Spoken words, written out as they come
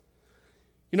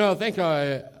I think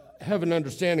I have an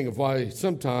understanding of why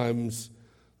sometimes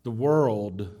the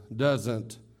world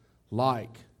doesn't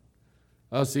like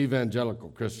us evangelical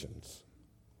Christians.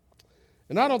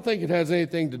 And I don't think it has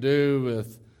anything to do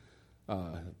with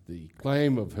the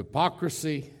claim of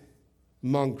hypocrisy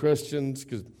among Christians,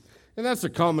 and that's a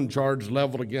common charge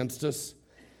leveled against us.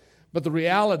 But the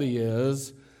reality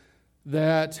is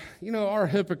that, our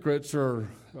critics are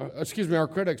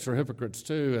hypocrites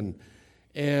too.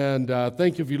 And I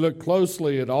think if you look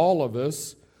closely at all of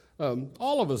us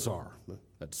are,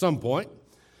 at some point,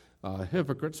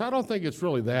 hypocrites. I don't think it's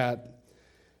really that.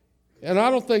 And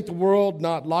I don't think the world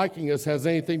not liking us has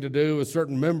anything to do with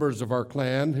certain members of our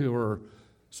clan who are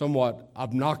somewhat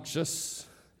obnoxious,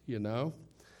 We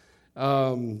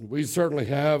certainly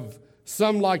have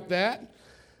some like that.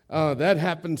 That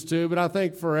happens too, but I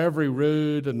think for every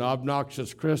rude and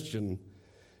obnoxious Christian,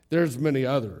 there's many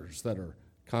others that are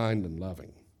kind and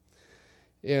loving.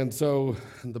 And so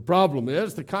the problem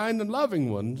is the kind and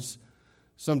loving ones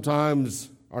sometimes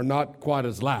are not quite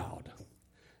as loud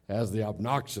as the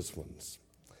obnoxious ones.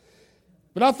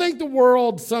 But I think the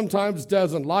world sometimes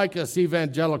doesn't like us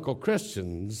evangelical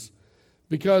Christians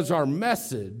because our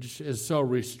message is so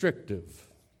restrictive.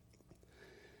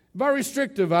 By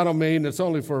restrictive, I don't mean it's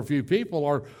only for a few people.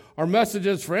 Our message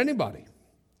is for anybody.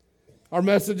 Our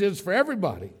message is for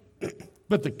everybody.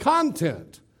 But the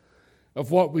content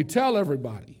of what we tell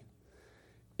everybody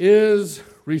is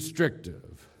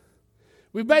restrictive.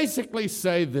 We basically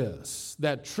say this,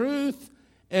 that truth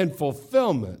and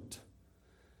fulfillment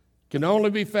can only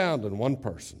be found in one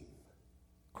person,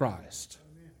 Christ.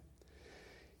 Amen.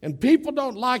 And people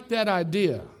don't like that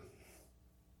idea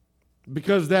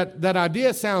because that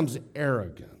idea sounds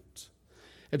arrogant.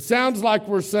 It sounds like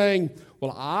we're saying,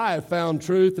 well, I found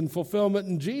truth and fulfillment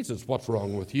in Jesus. What's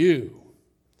wrong with you?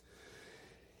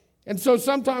 And so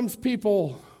sometimes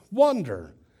people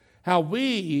wonder how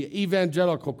we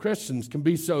evangelical Christians can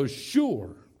be so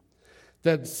sure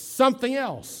that something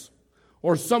else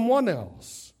or someone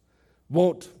else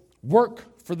won't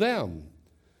work for them,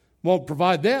 won't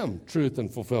provide them truth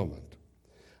and fulfillment.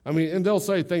 And they'll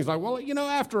say things like, well,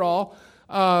 after all,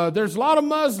 there's a lot of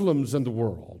Muslims in the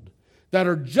world that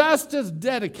are just as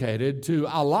dedicated to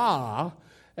Allah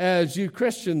as you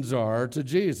Christians are to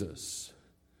Jesus.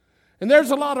 And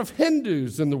there's a lot of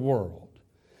Hindus in the world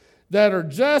that are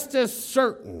just as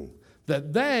certain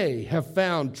that they have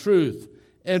found truth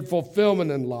and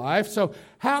fulfillment in life. So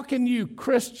how can you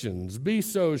Christians be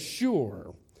so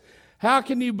sure? How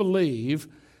can you believe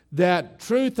that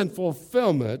truth and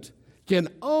fulfillment can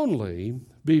only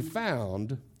be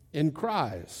found in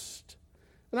Christ?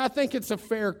 And I think it's a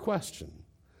fair question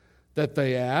that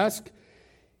they ask.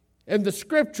 And the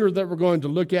scripture that we're going to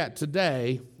look at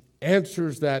today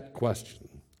answers that question.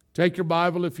 Take your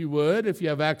Bible, if you would, if you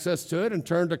have access to it, and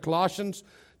turn to Colossians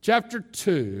chapter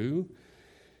 2,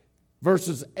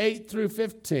 verses 8 through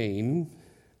 15.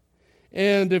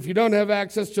 And if you don't have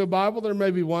access to a Bible, there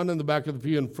may be one in the back of the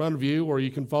pew in front of you, or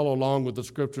you can follow along with the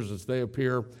scriptures as they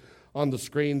appear on the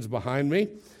screens behind me.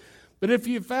 But if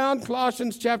you found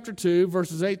Colossians chapter 2,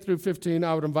 verses 8 through 15,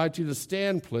 I would invite you to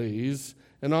stand, please,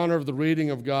 in honor of the reading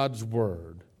of God's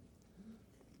Word.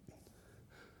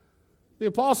 The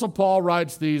Apostle Paul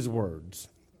writes these words,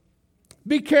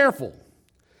 "Be careful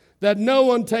that no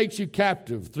one takes you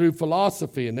captive through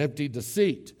philosophy and empty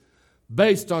deceit,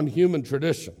 based on human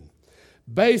tradition,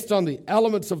 based on the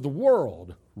elements of the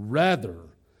world rather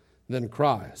than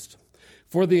Christ.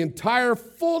 For the entire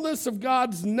fullness of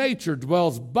God's nature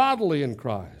dwells bodily in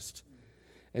Christ,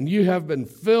 and you have been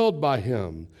filled by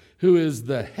him, who is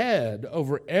the head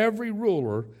over every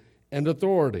ruler and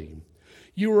authority.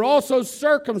 You were also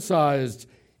circumcised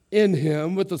in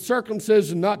him with the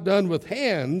circumcision not done with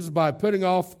hands by putting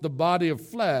off the body of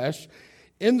flesh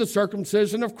in the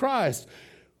circumcision of Christ,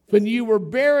 when you were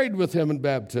buried with him in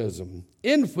baptism,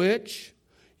 in which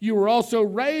you were also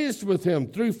raised with him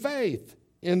through faith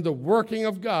in the working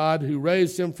of God who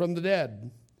raised him from the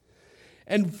dead.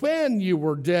 And when you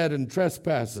were dead in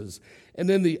trespasses and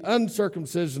in the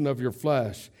uncircumcision of your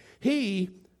flesh,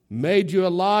 he made you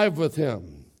alive with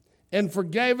him and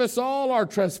forgave us all our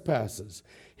trespasses.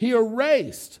 He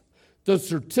erased the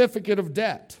certificate of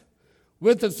debt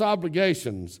with its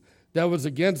obligations that was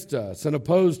against us and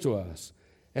opposed to us,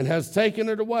 and has taken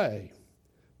it away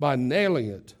by nailing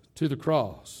it to the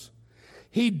cross.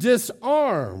 He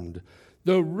disarmed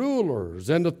the rulers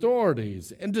and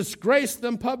authorities and disgraced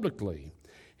them publicly.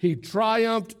 He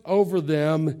triumphed over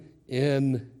them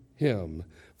in him."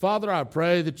 Father, I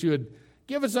pray that you would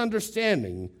give us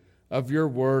understanding of your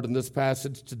word in this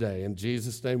passage today. In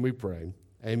Jesus' name we pray.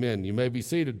 Amen. You may be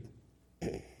seated.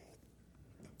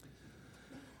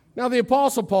 Now, the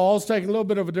Apostle Paul is taking a little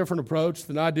bit of a different approach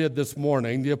than I did this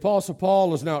morning. The Apostle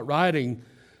Paul is not writing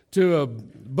to a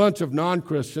bunch of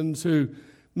non-Christians who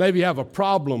maybe have a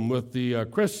problem with the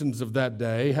Christians of that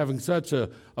day having such a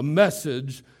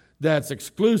message that's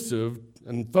exclusive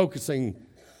and focusing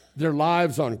their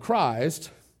lives on Christ.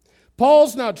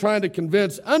 Paul's not trying to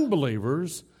convince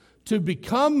unbelievers to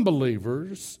become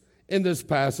believers in this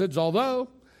passage, although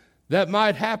that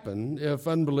might happen if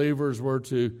unbelievers were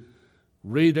to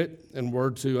read it and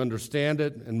were to understand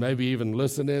it and maybe even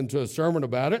listen in to a sermon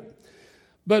about it.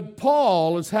 But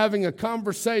Paul is having a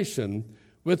conversation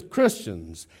with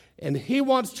Christians, and he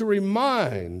wants to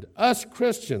remind us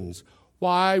Christians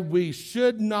why we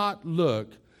should not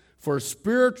look for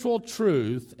spiritual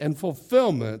truth and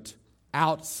fulfillment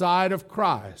outside of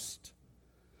Christ.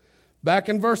 Back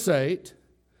in verse 8,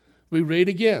 we read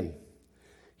again.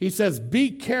 He says, "Be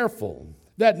careful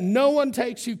that no one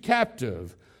takes you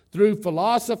captive through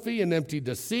philosophy and empty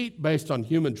deceit based on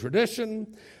human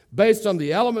tradition, based on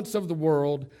the elements of the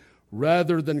world,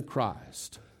 rather than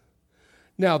Christ."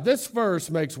 Now, this verse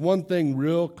makes one thing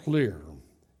real clear.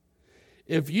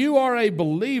 If you are a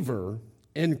believer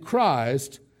in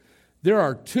Christ, there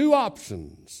are two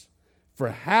options for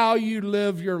how you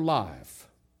live your life.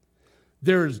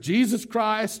 There is Jesus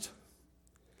Christ,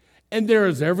 and there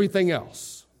is everything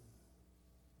else.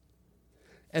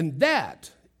 And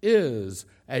that is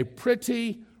a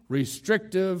pretty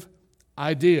restrictive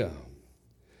idea.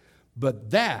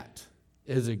 But that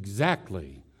is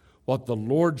exactly what the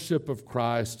lordship of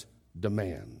Christ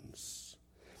demands.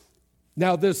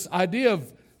 Now, this idea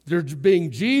of there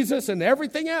being Jesus and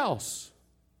everything else,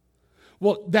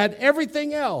 well, that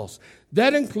everything else,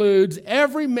 that includes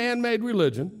every man-made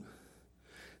religion,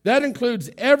 that includes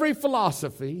every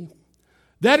philosophy,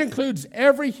 that includes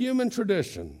every human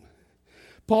tradition.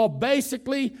 Paul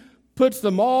basically puts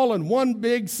them all in one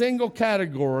big single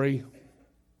category: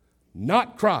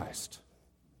 not Christ.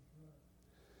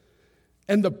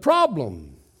 And the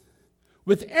problem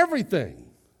with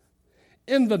everything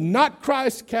in the not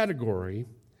Christ category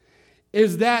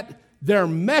is that their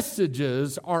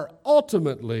messages are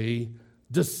ultimately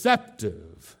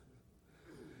deceptive.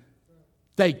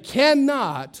 They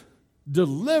cannot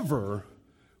deliver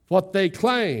what they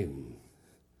claim.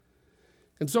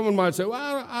 And someone might say,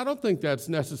 well, I don't think that's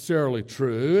necessarily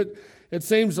true. It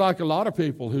seems like a lot of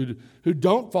people who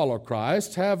don't follow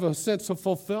Christ have a sense of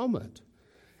fulfillment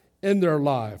in their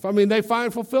life. I mean, they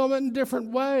find fulfillment in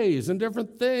different ways and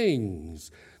different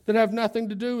things that have nothing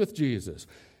to do with Jesus.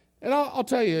 And I'll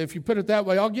tell you, if you put it that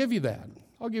way, I'll give you that.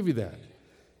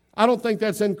 I don't think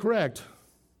that's incorrect.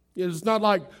 It's not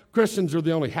like Christians are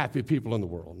the only happy people in the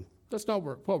world. That's not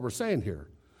what we're saying here.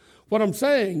 What I'm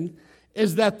saying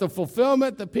is that the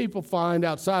fulfillment that people find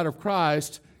outside of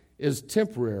Christ is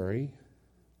temporary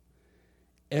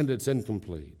and it's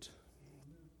incomplete.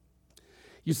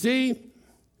 You see,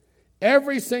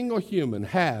 every single human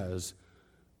has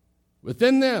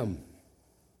within them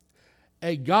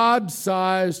a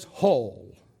God-sized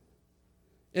hole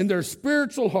in their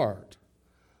spiritual heart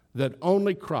that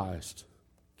only Christ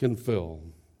can fill.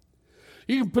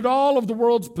 You can put all of the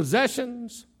world's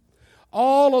possessions,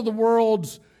 all of the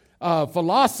world's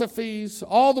philosophies,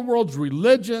 all the world's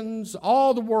religions,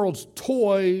 all the world's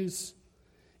toys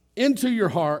into your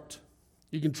heart.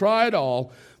 You can try it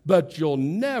all, but you'll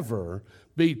never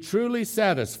be truly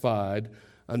satisfied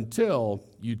until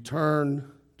you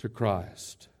turn to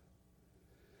Christ.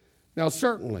 Now,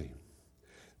 certainly,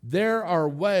 there are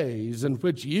ways in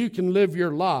which you can live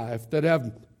your life that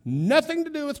have nothing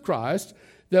to do with Christ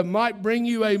that might bring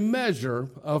you a measure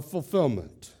of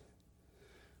fulfillment.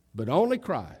 But only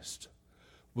Christ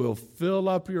will fill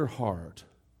up your heart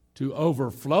to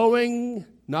overflowing,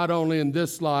 not only in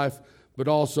this life, but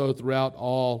also throughout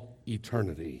all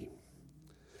eternity.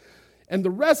 And the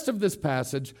rest of this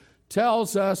passage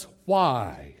tells us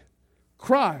why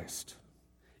Christ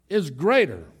is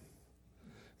greater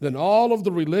than all of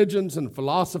the religions and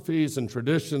philosophies and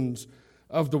traditions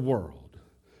of the world.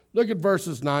 Look at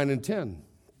verses 9 and 10.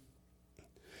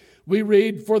 We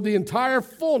read, "For the entire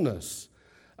fullness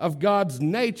of God's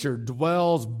nature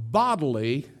dwells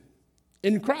bodily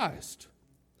in Christ,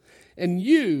 and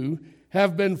you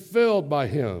have been filled by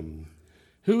him,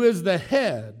 who is the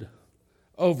head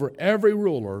over every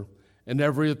ruler and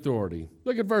every authority."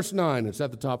 Look at verse 9. It's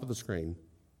at the top of the screen.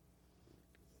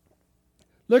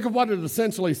 Look at what it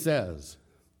essentially says.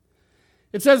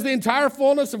 It says the entire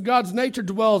fullness of God's nature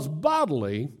dwells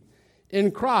bodily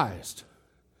in Christ.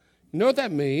 You know what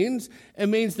that means? It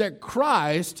means that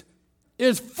Christ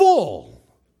is full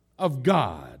of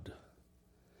God.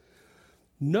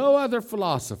 No other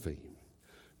philosophy,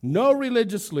 No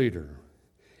religious leader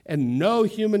and no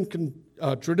human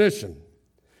tradition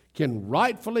can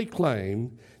rightfully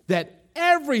claim that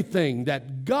everything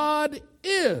that God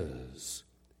is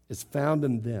found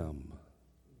in them.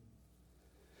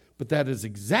 But that is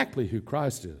exactly who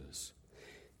Christ is.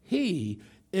 He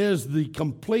is the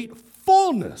complete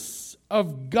fullness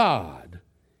of God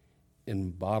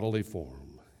in bodily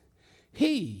form.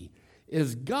 He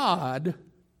is God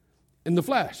in the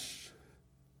flesh,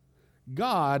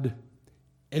 God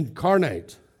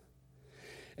incarnate.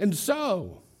 And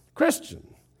so,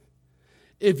 Christian,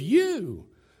 if you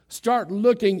start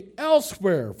looking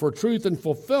elsewhere for truth and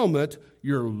fulfillment,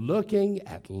 you're looking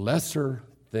at lesser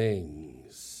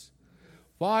things.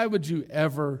 Why would you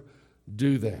ever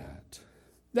do that?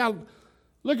 Now,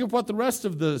 look at what the rest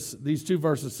of these two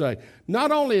verses say.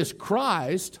 Not only is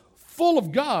Christ full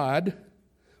of God,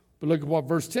 but look at what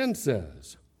verse 10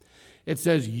 says. It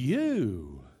says,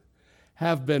 you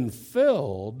have been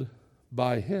filled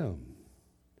by him.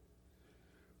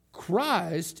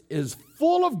 Christ is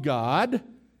full of God,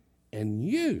 and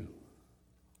you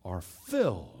are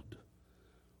filled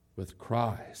with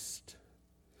Christ.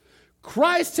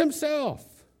 Christ himself,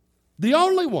 the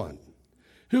only one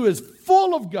who is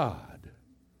full of God,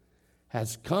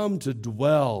 has come to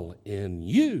dwell in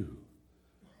you,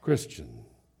 Christian.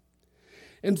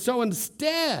 And so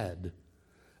instead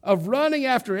of running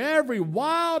after every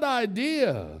wild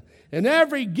idea and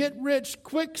every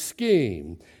get-rich-quick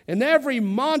scheme and every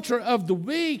mantra of the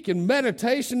week and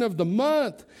meditation of the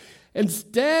month,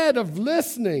 instead of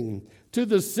listening to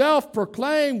the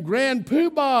self-proclaimed grand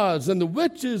poobahs and the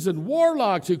witches and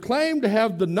warlocks who claim to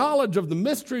have the knowledge of the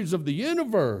mysteries of the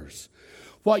universe,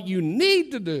 what you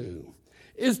need to do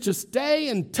is to stay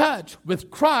in touch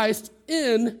with Christ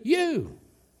in you.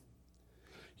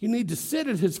 You need to sit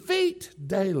at his feet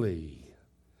daily.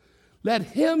 Let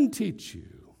him teach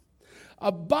you.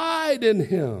 Abide in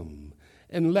him,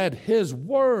 and let his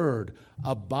word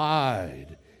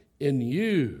abide in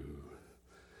you.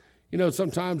 You know,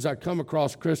 sometimes I come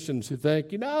across Christians who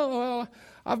think,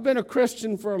 I've been a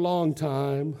Christian for a long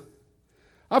time.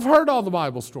 I've heard all the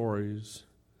Bible stories.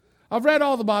 I've read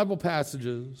all the Bible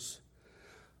passages.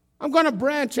 I'm going to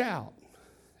branch out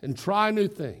and try new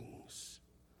things.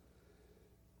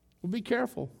 Well, be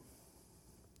careful.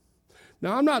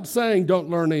 Now, I'm not saying don't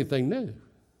learn anything new.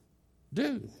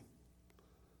 Do.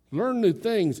 Learn new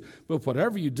things, but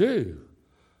whatever you do,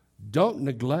 don't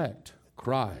neglect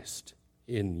Christ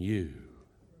in you.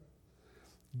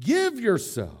 Give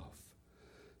yourself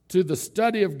to the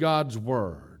study of God's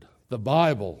Word, the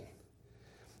Bible.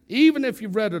 Even if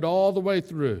you've read it all the way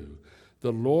through,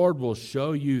 the Lord will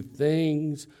show you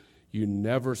things you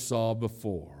never saw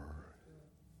before,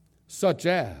 such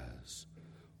as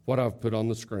what I've put on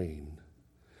the screen.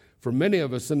 For many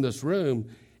of us in this room,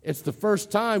 it's the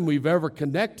first time we've ever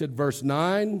connected verse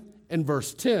 9 and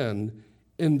verse 10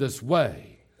 in this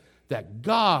way, that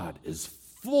God is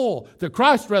full, that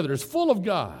Christ rather is full of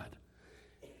God,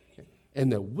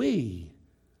 and that we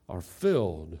are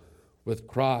filled with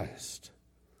Christ.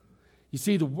 You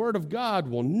see, the Word of God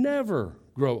will never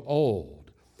grow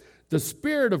old. The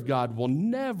Spirit of God will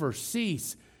never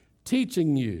cease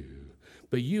teaching you.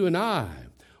 But you and I,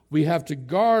 we have to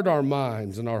guard our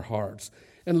minds and our hearts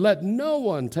and let no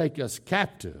one take us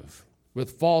captive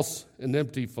with false and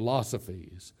empty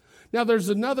philosophies. Now, there's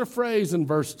another phrase in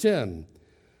verse 10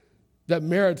 that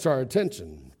merits our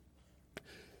attention.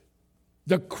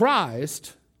 The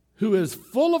Christ who is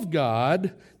full of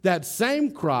God, that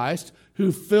same Christ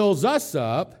who fills us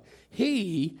up,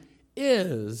 he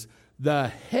is the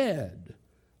head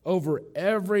over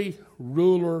every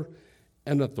ruler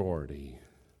and authority.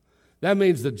 That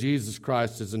means that Jesus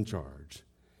Christ is in charge.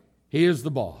 He is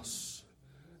the boss.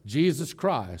 Jesus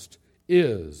Christ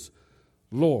is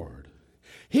Lord.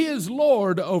 He is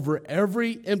Lord over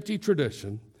every empty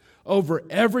tradition, over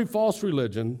every false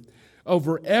religion,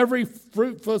 over every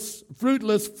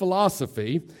fruitless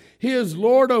philosophy. He is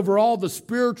Lord over all the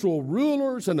spiritual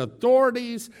rulers and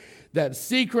authorities that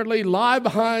secretly lie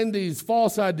behind these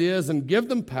false ideas and give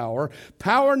them power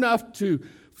enough to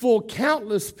fool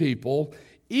countless people,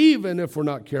 even if we're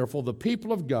not careful, the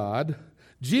people of God.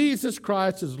 Jesus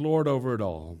Christ is Lord over it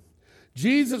all.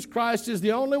 Jesus Christ is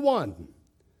the only one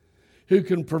who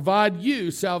can provide you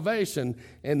salvation,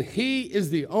 and he is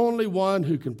the only one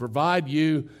who can provide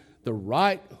you the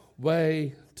right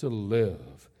way to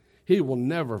live. He will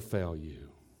never fail you.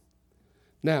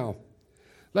 Now,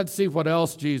 let's see what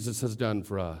else Jesus has done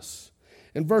for us.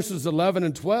 In verses 11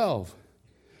 and 12,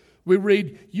 we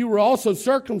read, "You were also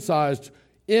circumcised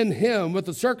in him with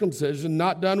the circumcision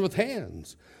not done with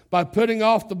hands, by putting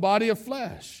off the body of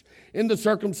flesh, in the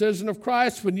circumcision of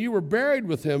Christ when you were buried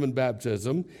with him in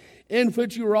baptism, in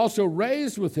which you were also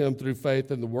raised with him through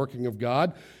faith in the working of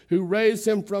God, who raised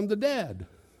him from the dead.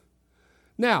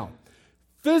 Now,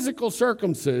 physical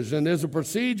circumcision is a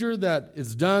procedure that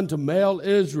is done to male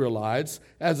Israelites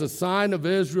as a sign of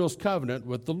Israel's covenant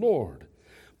with the Lord.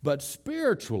 But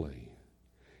spiritually,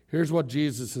 here's what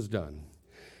Jesus has done.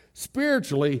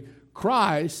 Spiritually,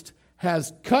 Christ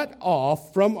has cut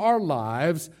off from our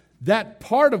lives that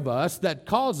part of us that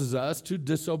causes us to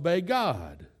disobey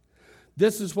God.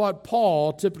 This is what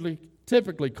Paul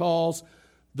typically calls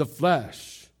the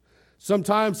flesh.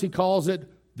 Sometimes he calls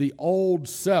it the old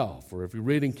self, or if you're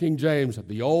reading King James,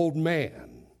 the old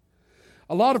man.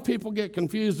 A lot of people get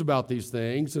confused about these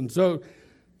things, and so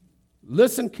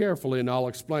listen carefully and I'll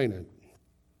explain it.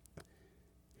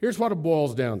 Here's what it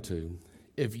boils down to.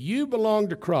 If you belong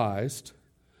to Christ,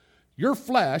 your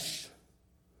flesh,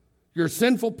 your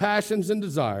sinful passions and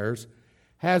desires,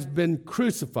 has been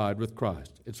crucified with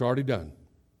Christ. It's already done.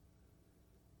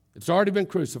 It's already been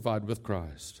crucified with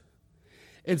Christ.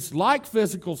 It's like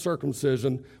physical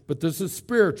circumcision, but this is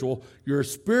spiritual. Your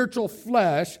spiritual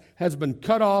flesh has been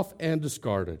cut off and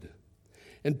discarded.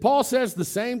 And Paul says the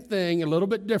same thing a little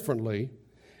bit differently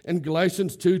in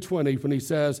Galatians 2:20 when he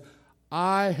says,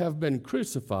 I have been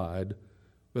crucified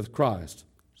with Christ.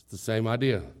 It's the same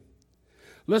idea.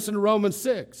 Listen to Romans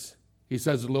 6. He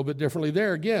says it a little bit differently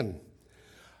there again.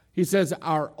 He says,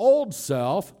 our old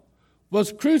self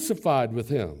was crucified with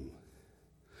him.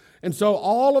 And so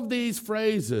all of these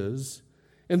phrases,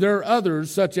 and there are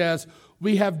others such as,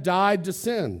 we have died to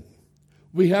sin.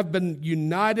 We have been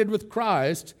united with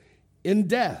Christ in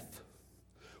death.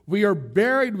 We are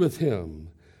buried with him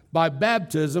by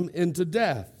baptism into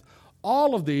death.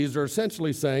 All of these are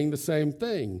essentially saying the same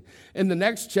thing. In the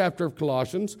next chapter of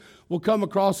Colossians, we'll come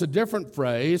across a different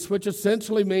phrase which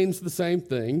essentially means the same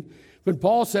thing. When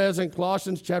Paul says in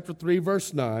Colossians chapter 3,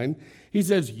 verse 9, he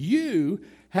says, you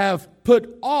have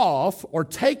put off or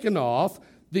taken off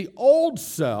the old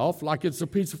self like it's a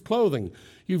piece of clothing.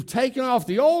 You've taken off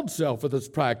the old self with its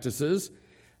practices,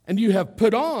 and you have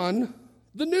put on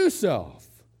the new self.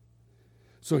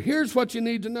 So here's what you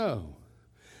need to know.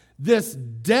 This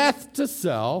death to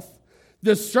self,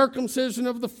 this circumcision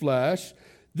of the flesh,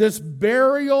 this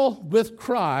burial with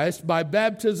Christ by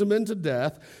baptism into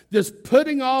death, this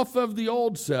putting off of the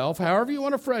old self, however you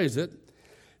want to phrase it,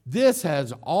 this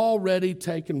has already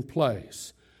taken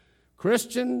place.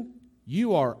 Christian,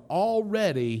 you are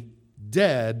already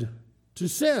dead to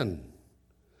sin.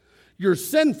 Your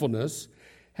sinfulness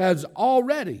has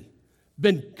already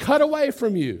been cut away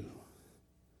from you.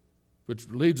 Which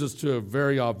leads us to a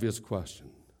very obvious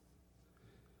question.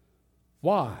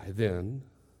 Why, then,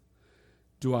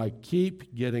 do I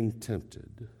keep getting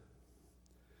tempted?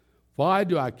 Why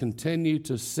do I continue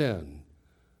to sin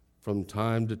from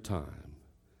time to time?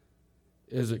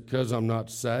 Is it because I'm not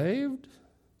saved?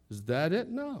 Is that it?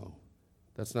 No,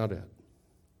 that's not it.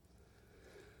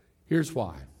 Here's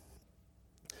why.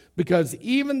 Because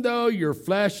even though your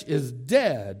flesh is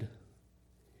dead,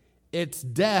 its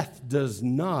death does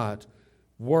not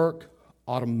work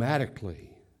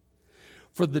automatically.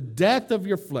 For the death of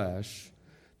your flesh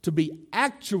to be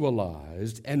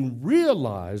actualized and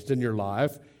realized in your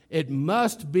life, it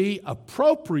must be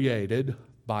appropriated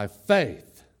by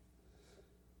faith.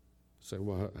 So,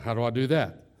 well, how do I do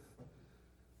that?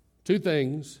 Two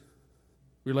things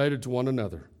related to one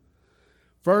another.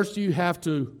 First, you have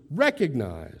to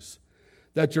recognize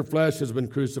that your flesh has been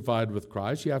crucified with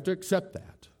Christ. You have to accept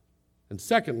that. And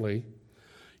secondly,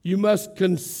 you must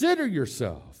consider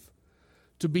yourself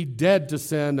to be dead to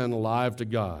sin and alive to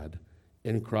God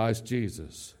in Christ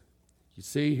Jesus. You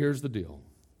see, here's the deal.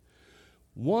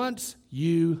 Once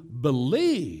you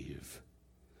believe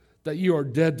that you are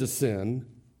dead to sin,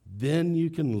 then you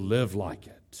can live like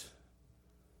it.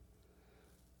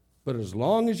 But as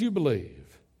long as you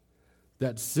believe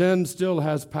that sin still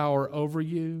has power over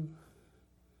you,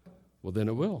 well, then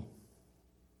it will.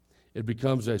 It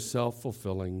becomes a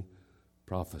self-fulfilling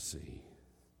prophecy.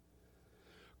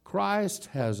 Christ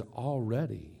has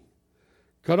already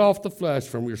cut off the flesh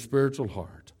from your spiritual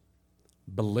heart.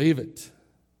 Believe it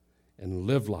and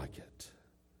live like it.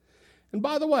 And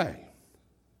by the way,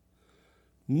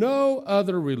 no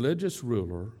other religious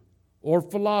ruler or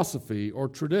philosophy or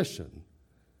tradition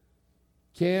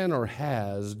can or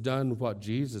has done what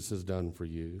Jesus has done for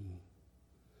you.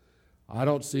 I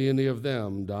don't see any of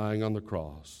them dying on the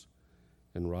cross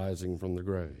and rising from the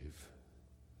grave.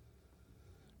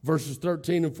 Verses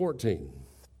 13 and 14.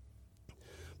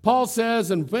 Paul says,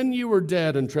 and when you were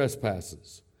dead in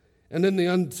trespasses and in the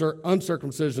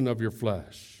uncircumcision of your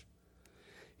flesh,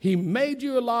 He made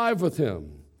you alive with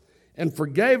him and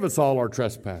forgave us all our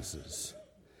trespasses.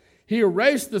 He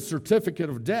erased the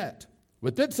certificate of debt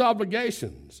with its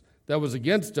obligations that was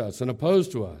against us and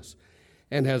opposed to us,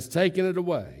 and has taken it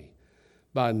away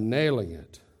by nailing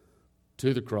it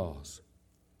to the cross.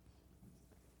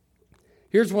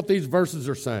 Here's what these verses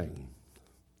are saying.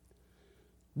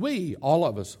 We, all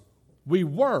of us, we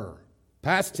were,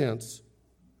 past tense,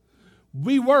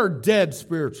 we were dead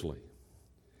spiritually.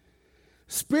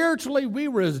 Spiritually, we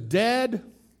were as dead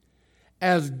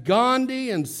as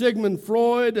Gandhi and Sigmund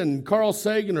Freud and Carl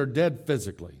Sagan are dead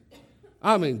physically.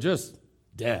 I mean, just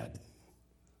dead.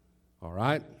 All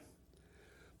right?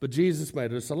 But Jesus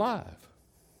made us alive.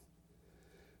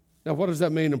 Now, what does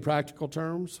that mean in practical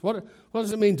terms? What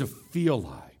does it mean to feel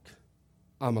like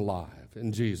I'm alive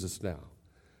in Jesus now?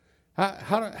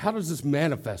 How does this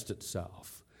manifest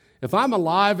itself? If I'm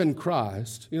alive in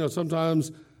Christ,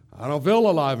 sometimes I don't feel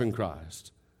alive in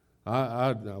Christ.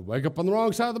 I wake up on the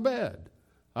wrong side of the bed.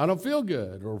 I don't feel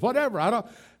good or whatever.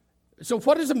 So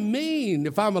what does it mean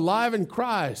if I'm alive in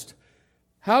Christ?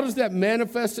 How does that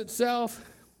manifest itself?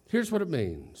 Here's what it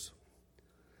means.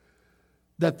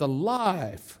 That the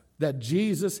life that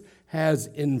Jesus has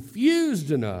infused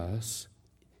in us,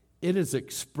 it is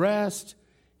expressed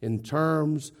in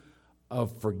terms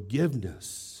of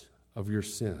forgiveness of your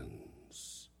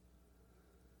sins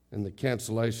and the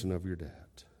cancellation of your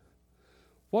debt.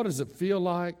 What does it feel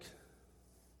like?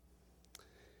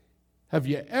 Have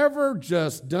you ever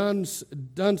just done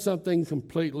something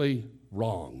completely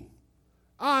wrong?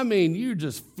 I mean, you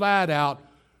just flat out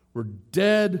were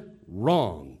dead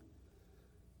wrong.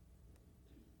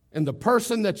 And the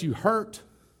person that you hurt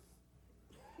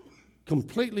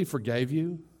completely forgave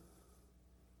you?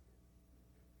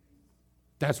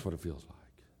 That's what it feels like.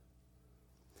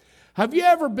 Have you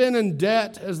ever been in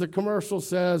debt, as the commercial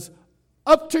says,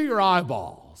 up to your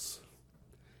eyeballs?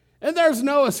 And there's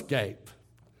no escape.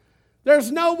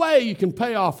 There's no way you can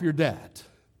pay off your debt.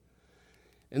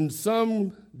 And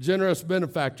some generous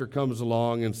benefactor comes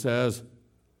along and says,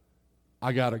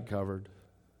 I got it covered.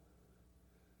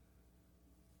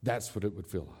 That's what it would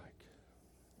feel like.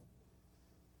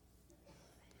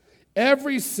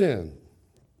 Every sin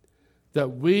that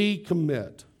we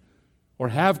commit or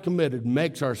have committed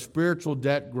makes our spiritual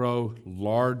debt grow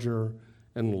larger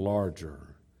and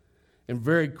larger. And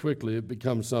very quickly it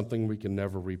becomes something we can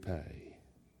never repay.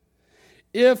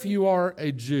 If you are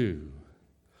a Jew,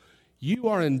 you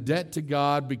are in debt to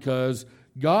God because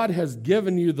God has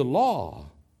given you the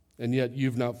law, and yet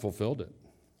you've not fulfilled it.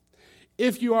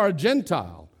 If you are a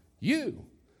Gentile, you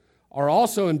are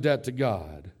also in debt to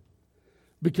God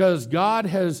because God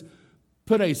has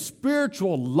put a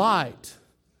spiritual light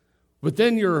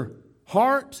within your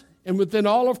heart and within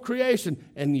all of creation,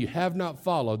 and you have not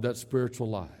followed that spiritual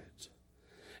light.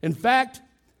 In fact,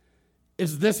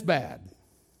 it's this bad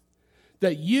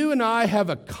that you and I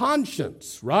have a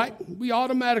conscience, right? We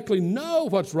automatically know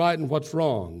what's right and what's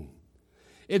wrong.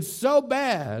 It's so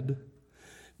bad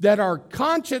that our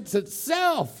conscience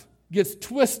itself gets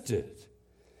twisted.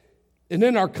 And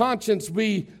in our conscience,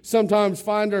 we sometimes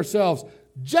find ourselves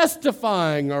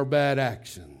justifying our bad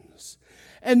actions.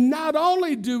 And not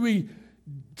only do we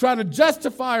try to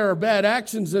justify our bad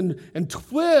actions and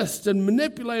twist and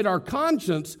manipulate our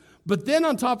conscience, but then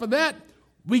on top of that,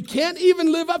 we can't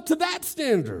even live up to that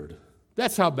standard.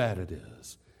 That's how bad it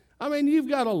is. I mean, you've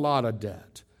got a lot of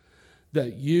debt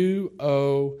that you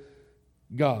owe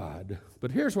God.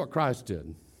 But here's what Christ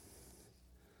did.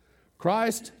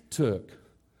 Christ took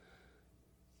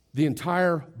the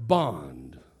entire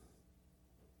bond,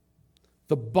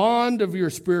 the bond of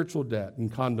your spiritual debt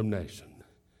and condemnation.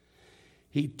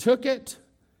 He took it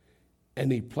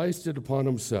and he placed it upon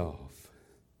himself,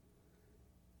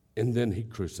 and then he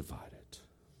crucified it.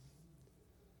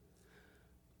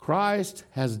 Christ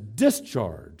has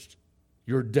discharged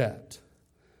your debt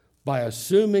by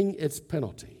assuming its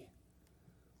penalty,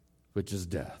 which is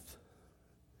death.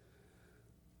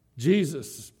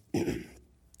 Jesus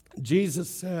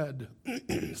said,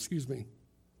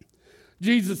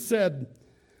 Jesus said,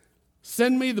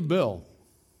 send me the bill.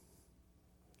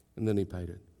 And then he paid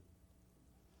it.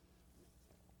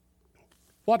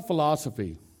 What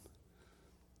philosophy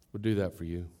would do that for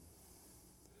you?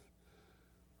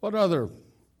 What other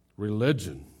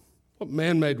religion, what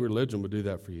man-made religion would do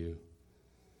that for you?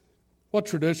 What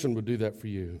tradition would do that for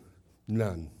you?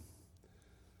 None.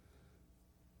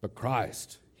 But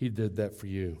Christ, he did that for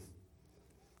you.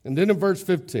 And then in verse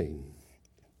 15,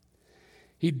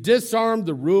 he disarmed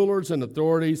the rulers and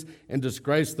authorities and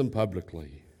disgraced them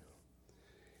publicly.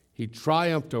 He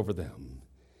triumphed over them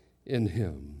in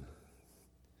him.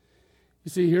 You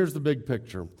see, here's the big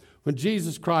picture. When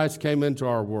Jesus Christ came into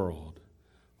our world,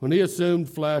 when he assumed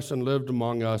flesh and lived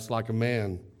among us like a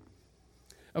man,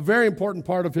 a very important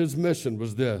part of his mission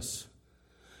was this: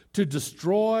 to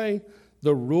destroy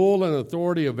the rule and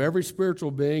authority of every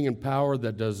spiritual being and power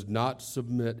that does not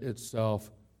submit itself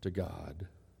to God,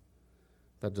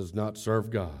 that does not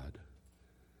serve God.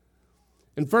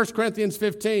 In 1 Corinthians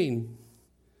 15,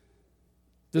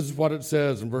 this is what it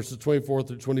says in verses 24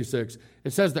 through 26.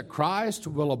 It says that Christ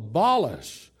will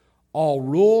abolish all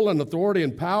rule and authority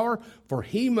and power, for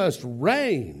he must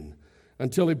reign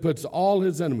until he puts all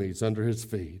his enemies under his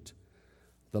feet.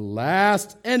 The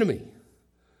last enemy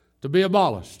to be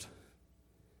abolished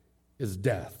is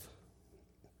death.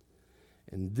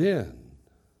 And then,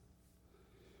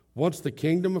 once the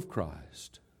kingdom of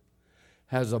Christ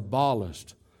has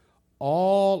abolished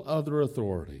all other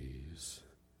authorities,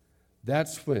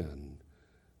 that's when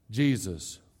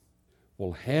Jesus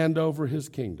will hand over his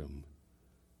kingdom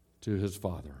to his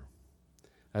Father,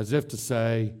 as if to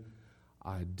say,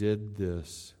 I did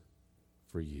this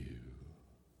for you.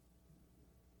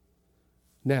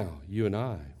 Now, you and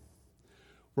I,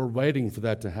 we're waiting for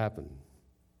that to happen.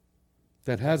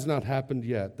 That has not happened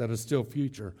yet. That is still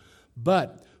future.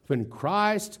 But when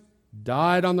Christ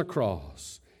died on the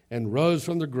cross and rose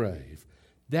from the grave,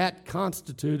 that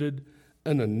constituted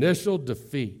an initial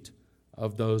defeat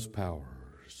of those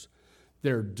powers.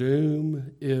 Their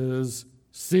doom is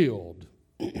sealed.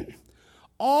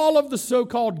 All of the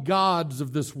so-called gods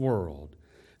of this world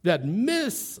that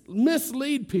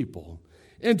mislead people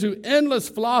into endless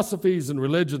philosophies and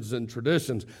religions and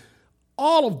traditions,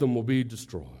 all of them will be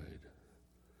destroyed.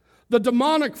 The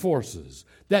demonic forces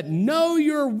that know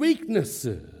your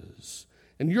weaknesses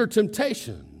and your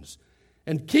temptations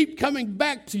and keep coming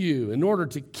back to you in order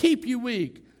to keep you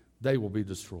weak, they will be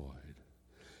destroyed.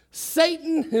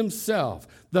 Satan himself,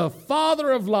 the father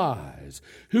of lies,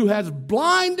 who has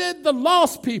blinded the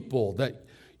lost people that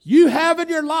you have in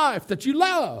your life, that you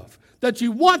love, that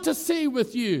you want to see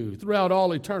with you throughout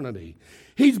all eternity.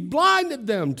 He's blinded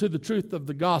them to the truth of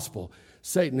the gospel.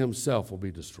 Satan himself will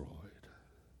be destroyed.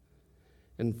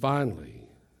 And finally,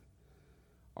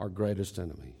 our greatest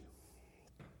enemy.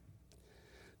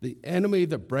 The enemy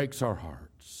that breaks our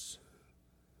hearts.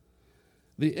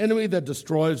 The enemy that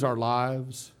destroys our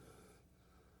lives.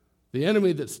 The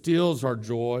enemy that steals our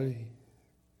joy.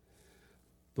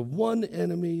 The one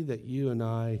enemy that you and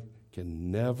I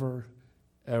can never,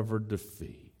 ever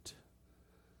defeat.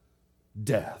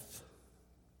 Death.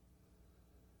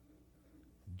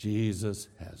 Jesus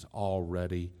has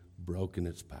already broken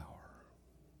its power.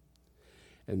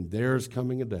 And there's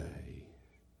coming a day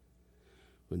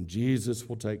when Jesus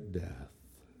will take death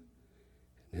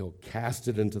and he'll cast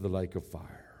it into the lake of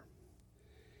fire.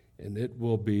 And it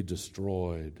will be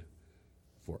destroyed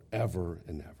forever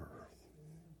and ever.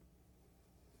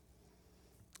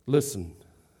 Listen,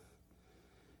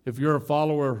 if you're a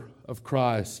follower of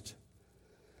Christ,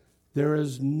 there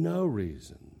is no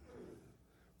reason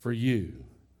for you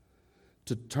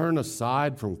to turn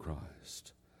aside from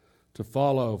Christ, to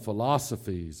follow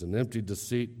philosophies and empty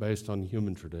deceit based on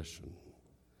human tradition.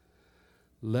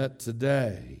 Let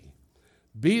today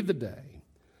be the day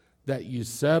that you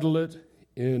settle it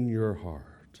in your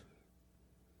heart.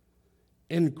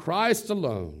 In Christ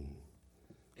alone,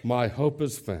 my hope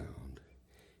is found.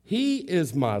 He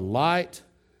is my light,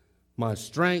 my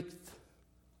strength,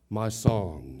 my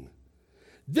song.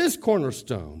 This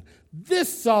cornerstone,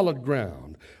 this solid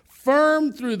ground,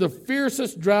 firm through the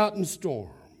fiercest drought and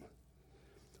storm.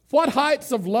 What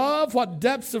heights of love, what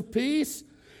depths of peace,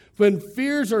 when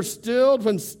fears are stilled,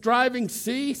 when strivings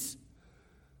cease.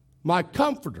 My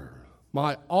comforter,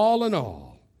 my all in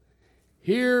all,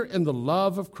 here in the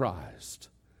love of Christ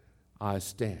I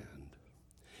stand.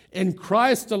 In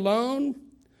Christ alone,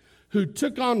 who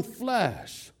took on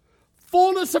flesh,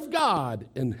 fullness of God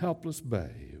in helpless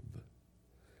babe.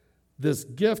 This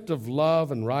gift of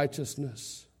love and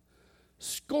righteousness,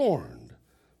 scorned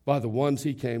by the ones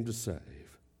he came to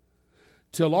save.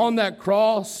 Till on that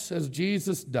cross, as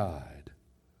Jesus died,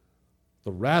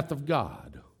 the wrath of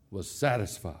God was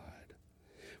satisfied.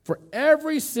 For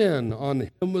every sin on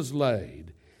him was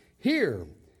laid. Here,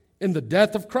 in the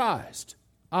death of Christ,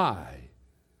 I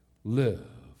live.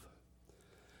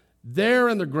 There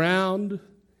in the ground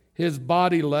his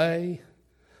body lay,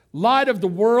 light of the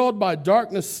world by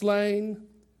darkness slain,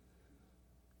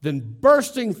 then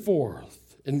bursting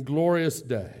forth in glorious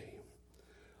day.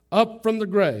 Up from the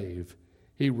grave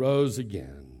he rose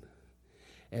again.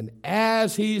 And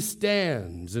as he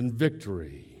stands in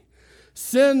victory,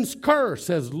 sin's curse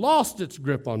has lost its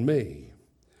grip on me.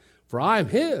 For I am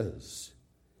his,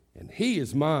 and he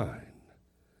is mine.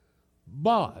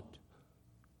 bought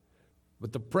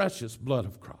with the precious blood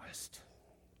of Christ.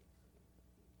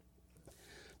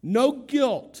 No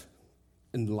guilt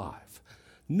in life,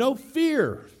 no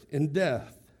fear in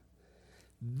death.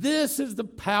 This is the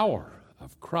power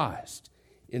of Christ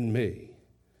in me.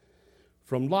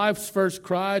 From life's first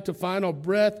cry to final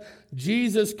breath,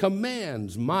 Jesus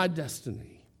commands my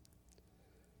destiny.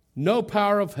 No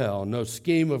power of hell, no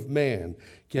scheme of man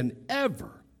can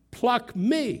ever pluck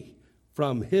me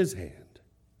from his hand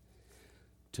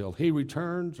till he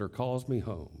returns or calls me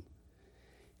home.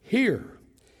 Here,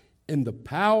 in the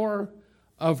power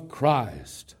of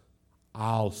Christ,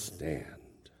 I'll stand.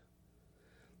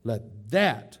 Let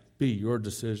that be your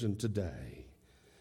decision today.